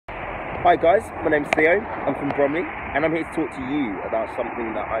Hi guys, my name's Theo, I'm from Bromley, and I'm here to talk to you about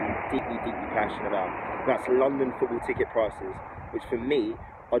something that I'm deeply passionate about. That's London football ticket prices, which for me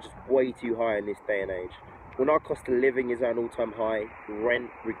are just way too high in this day and age. When our cost of living is at an all-time high, rent,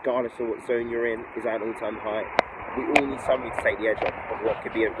 regardless of what zone you're in, is at an all-time high, we all need something to take the edge off of what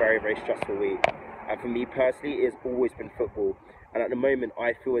could be a very, very stressful week. And for me personally, it's always been football. And at the moment,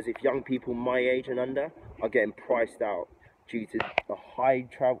 I feel as if young people my age and under are getting priced out due to the high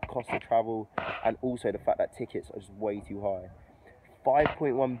cost of travel and also the fact that tickets are just way too high.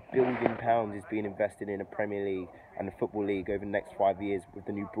 £5.1 billion is being invested in the Premier League and the Football League over the next 5 years with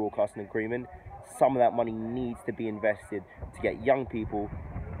the new broadcasting agreement. Some of that money needs to be invested to get young people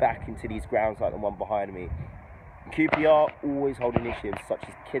back into these grounds like the one behind me. QPR always hold initiatives such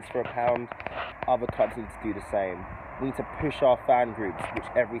as Kids for a Pound. Other clubs need to do the same. We need to push our fan groups, which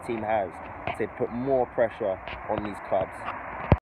every team has, to put more pressure on these clubs.